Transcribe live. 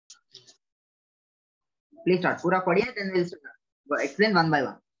Please start. पूरा पढ़िए, then we'll explain one by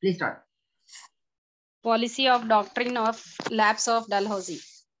one. Please start. Policy of Doctrine of Lapse of Dalhousie.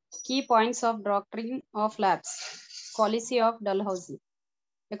 Key points of Doctrine of Lapse. Policy of Dalhousie.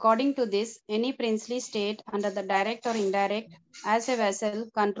 According to this, any princely state under the direct or indirect as a vassal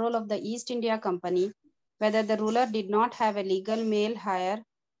control of the East India Company, whether the ruler did not have a legal male heir,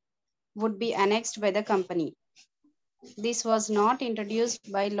 would be annexed by the company. This was not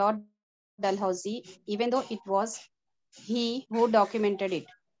introduced by Lord Dalhousie, even though it was he who documented it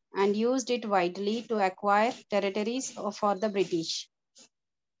and used it widely to acquire territories for the British.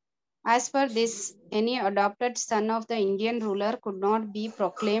 As per this, any adopted son of the Indian ruler could not be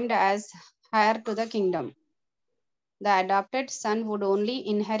proclaimed as heir to the kingdom. The adopted son would only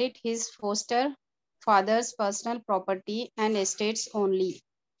inherit his foster father's personal property and estates only.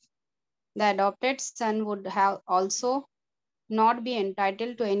 The adopted son would have also not be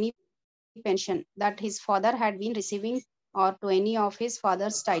entitled to any pension that his father had been receiving or to any of his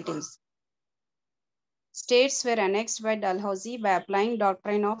father's titles. States were annexed by Dalhousie by applying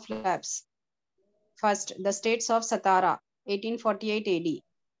doctrine of lapse. First, the states of Satara, 1848 AD.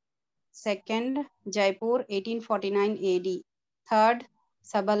 Second, Jaipur, 1849 AD. Third,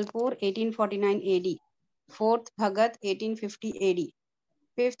 Sabalpur, 1849 AD. Fourth, Bhagat, 1850 AD.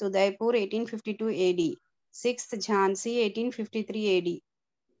 Fifth, Udaipur, 1852 AD. Sixth, Jhansi, 1853 AD.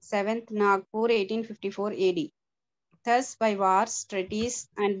 Seventh, Nagpur, 1854 AD. Thus, by wars, treaties,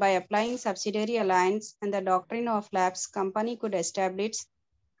 and by applying subsidiary alliance and the doctrine of lapse, company could establish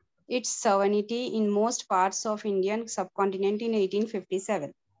its sovereignty in most parts of Indian subcontinent in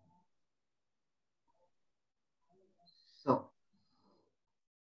 1857. So,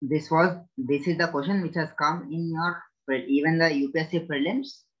 this is the question which has come in your even the UPSC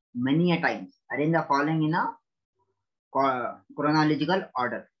prelims many a times. Arrange the following in a chronological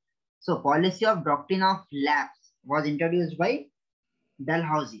order. So, policy of doctrine of lapse was introduced by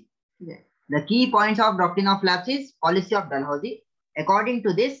Dalhousie. The key points of doctrine of lapse is policy of Dalhousie. According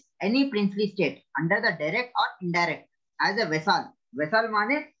to this, any princely state under the direct or indirect as a vassal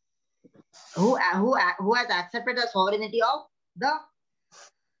माने who has accepted the sovereignty of the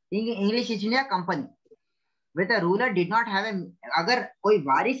English East India Company, with the ruler did not have a, अगर कोई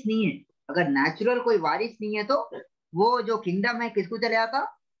वारिस नहीं है, अगर natural कोई वारिस नहीं है, तो वो जो किंगडम है किसको चले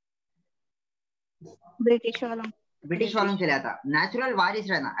आता? ब्रिटिश वालों चले आता. नेचुरल वारिस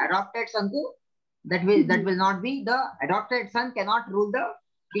रहना, adopted son को that will not be, the adopted son cannot rule the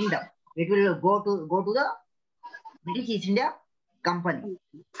kingdom. It will go to the British East India Company.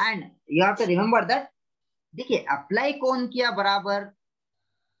 And you have to remember that देखिए apply कौन किया बराबर?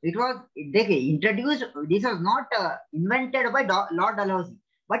 It was introduced. This was not invented by Lord Dalhousie,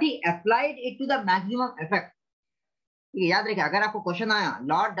 but he applied it to the maximum effect. याद रखिए, अगर आपको question आया,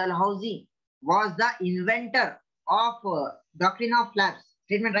 Lord Dalhousie was the inventor of doctrine of lapse,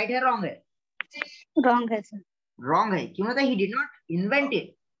 statement right है wrong है? Wrong है sir. Wrong है. क्यों? मतलब he did not invent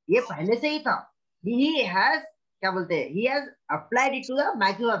it. ये पहले से ही था. He has क्या बोलते हैं? He has applied it to the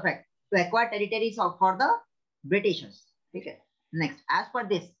maximum effect to acquire territories for the Britishers. ठीक है. Next, as per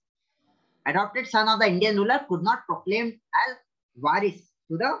this, adopted son of the Indian ruler could not proclaim as varis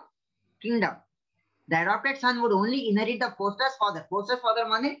to the kingdom. The adopted son would only inherit the foster's father. Foster's father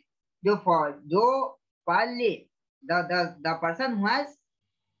माने जो पाल ले, the person who has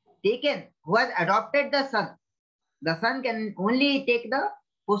adopted the son. The son can only take the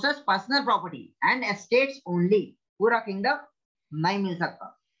foster's personal property and estates only. पूरा kingdom नहीं मिल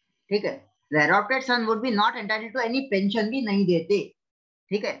सकता. ठीक है. The adopted son would be not entitled to any pension भी नहीं देते.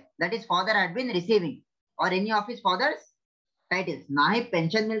 ठीक है. That his father had been receiving or any of his father's titles. ना ही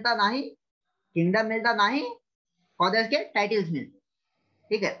pension मिलता, ना ही kingdom मिलता, ना ही fathers के titles मिलते.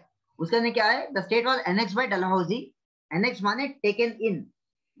 ठीक है. उसके अंदर क्या है? The state was annexed by Dalhousie. Annexed माने taken in.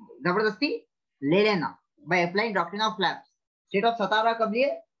 जबरदस्ती ले लेना. By applying doctrine of lapse. State of Satara कब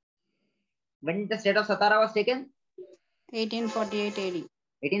लिए? When the state of Satara was taken? 1848 AD.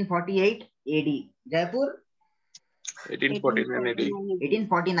 1848 AD. Jaipur? 1849 AD.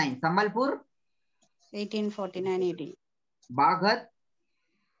 1849. Sambalpur? 1849 AD. Bhagat?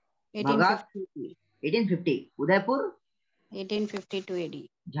 1850. 1850. Udaipur? 1852 AD.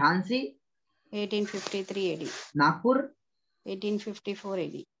 Jhansi? 1853 AD. Nagpur? 1854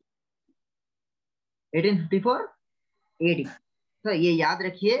 AD. 1854 AD. तो ये याद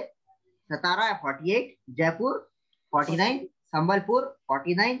रखिए, सतारा 48, जयपुर 49, संबलपुर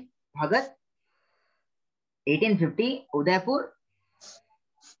 49, भगत 1850, Udaipur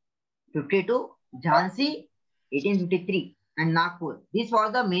 52, Jhansi 1853, and Nagpur. This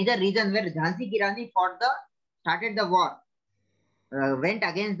was the major reason where Jhansi ki Rani started the war. went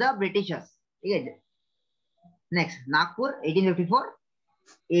against the Britishers. ठीक है. Next, Nagpur 1854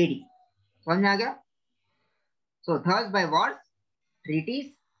 AD. समझ में आ गया? So thus by wars,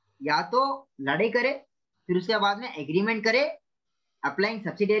 treaties, या तो लड़ाई करे, फिर उसके बाद में एग्रीमेंट करे, applying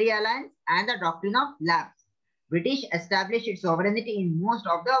subsidiary alliance and the doctrine of lapse. British established its sovereignty in most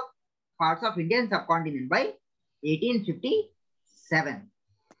of the parts of Indian subcontinent by 1857.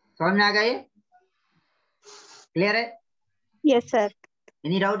 समझ में आ गया ये? Clear है? Yes, sir.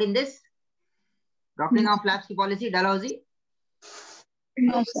 Any doubt in this? Doctrine of lapse की policy, Dalhousie?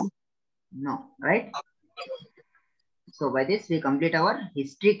 No, sir. No, right? So by this we complete our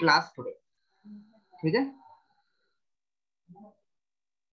history class today. ठीक है?